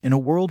In a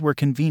world where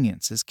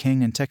convenience is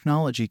king and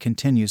technology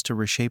continues to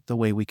reshape the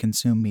way we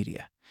consume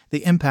media,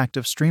 the impact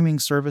of streaming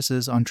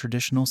services on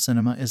traditional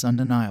cinema is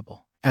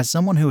undeniable. As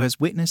someone who has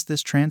witnessed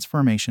this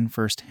transformation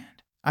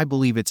firsthand, I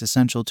believe it's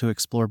essential to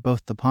explore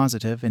both the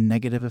positive and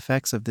negative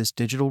effects of this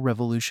digital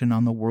revolution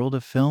on the world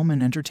of film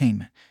and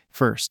entertainment.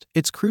 First,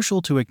 it's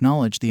crucial to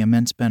acknowledge the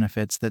immense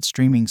benefits that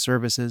streaming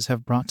services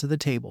have brought to the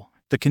table.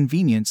 The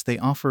convenience they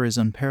offer is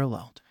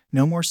unparalleled.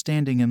 No more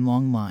standing in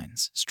long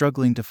lines,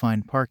 struggling to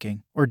find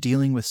parking, or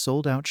dealing with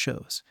sold-out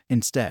shows.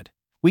 Instead,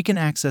 we can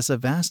access a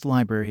vast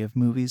library of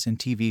movies and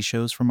TV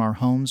shows from our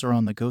homes or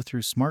on the go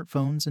through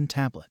smartphones and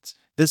tablets.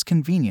 This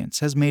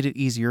convenience has made it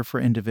easier for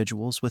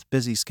individuals with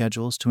busy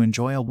schedules to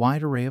enjoy a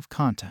wide array of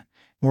content.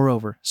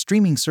 Moreover,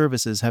 streaming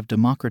services have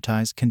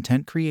democratized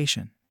content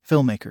creation.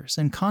 Filmmakers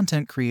and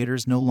content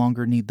creators no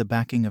longer need the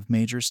backing of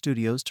major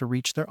studios to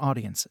reach their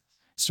audiences.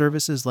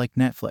 Services like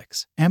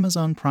Netflix,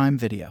 Amazon Prime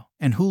Video,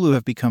 and Hulu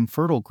have become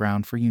fertile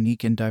ground for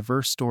unique and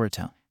diverse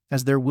storytelling,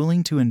 as they're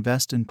willing to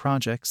invest in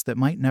projects that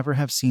might never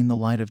have seen the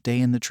light of day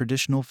in the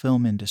traditional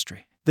film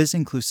industry. This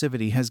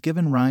inclusivity has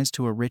given rise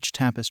to a rich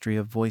tapestry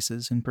of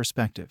voices and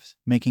perspectives,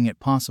 making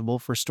it possible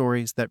for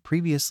stories that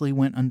previously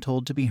went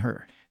untold to be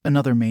heard.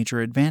 Another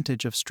major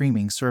advantage of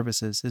streaming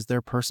services is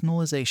their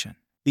personalization.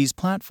 These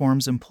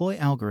platforms employ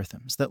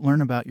algorithms that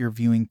learn about your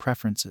viewing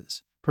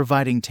preferences,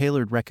 providing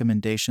tailored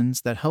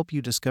recommendations that help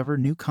you discover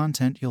new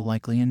content you'll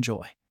likely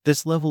enjoy.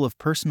 This level of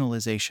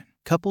personalization,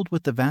 coupled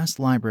with the vast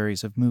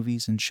libraries of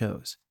movies and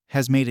shows,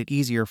 has made it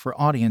easier for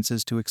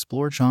audiences to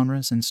explore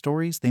genres and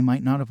stories they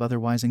might not have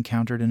otherwise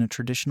encountered in a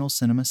traditional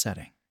cinema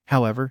setting.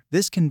 However,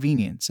 this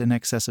convenience and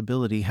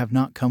accessibility have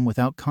not come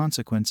without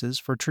consequences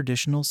for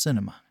traditional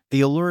cinema. The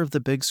allure of the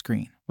big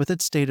screen, with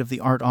its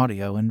state-of-the-art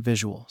audio and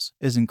visuals,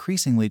 is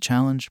increasingly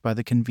challenged by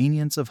the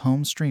convenience of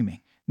home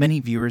streaming.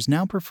 Many viewers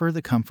now prefer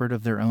the comfort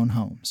of their own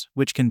homes,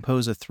 which can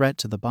pose a threat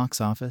to the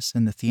box office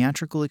and the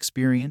theatrical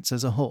experience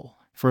as a whole.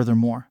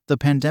 Furthermore, the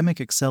pandemic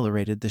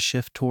accelerated the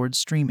shift towards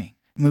streaming.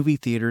 Movie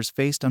theaters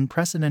faced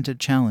unprecedented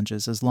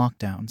challenges as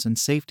lockdowns and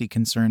safety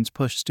concerns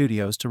pushed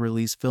studios to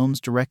release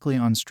films directly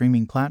on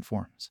streaming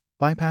platforms,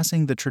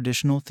 bypassing the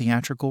traditional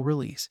theatrical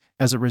release.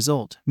 As a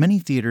result, many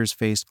theaters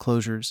faced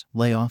closures,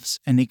 layoffs,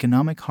 and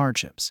economic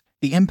hardships.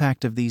 The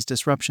impact of these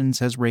disruptions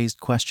has raised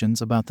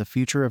questions about the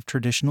future of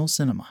traditional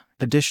cinema.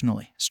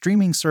 Additionally,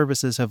 streaming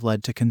services have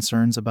led to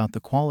concerns about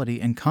the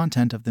quality and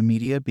content of the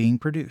media being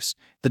produced.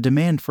 The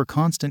demand for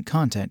constant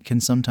content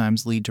can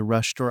sometimes lead to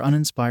rushed or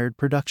uninspired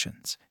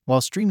productions.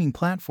 While streaming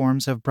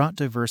platforms have brought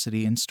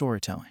diversity in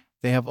storytelling,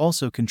 they have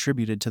also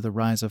contributed to the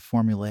rise of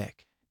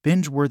formulaic,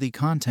 binge-worthy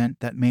content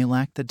that may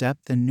lack the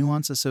depth and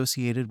nuance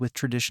associated with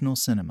traditional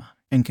cinema.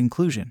 In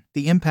conclusion,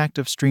 the impact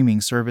of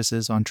streaming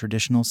services on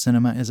traditional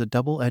cinema is a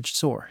double-edged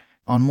sword.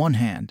 On one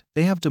hand,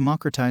 they have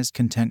democratized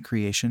content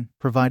creation,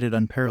 provided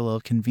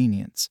unparalleled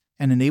convenience,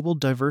 and enabled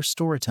diverse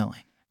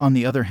storytelling. On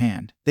the other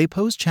hand, they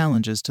pose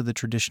challenges to the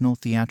traditional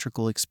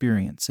theatrical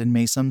experience and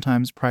may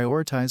sometimes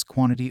prioritize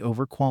quantity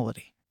over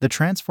quality. The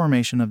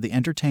transformation of the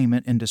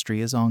entertainment industry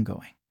is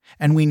ongoing,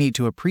 and we need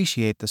to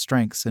appreciate the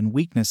strengths and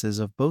weaknesses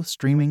of both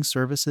streaming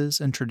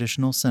services and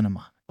traditional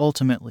cinema.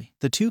 Ultimately,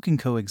 the two can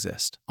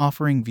coexist,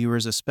 offering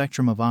viewers a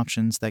spectrum of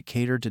options that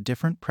cater to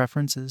different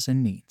preferences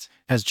and needs.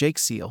 As Jake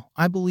Seal,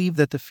 I believe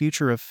that the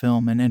future of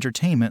film and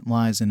entertainment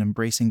lies in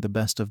embracing the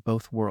best of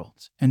both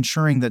worlds,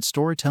 ensuring that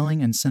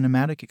storytelling and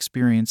cinematic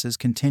experiences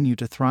continue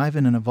to thrive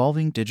in an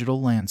evolving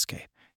digital landscape.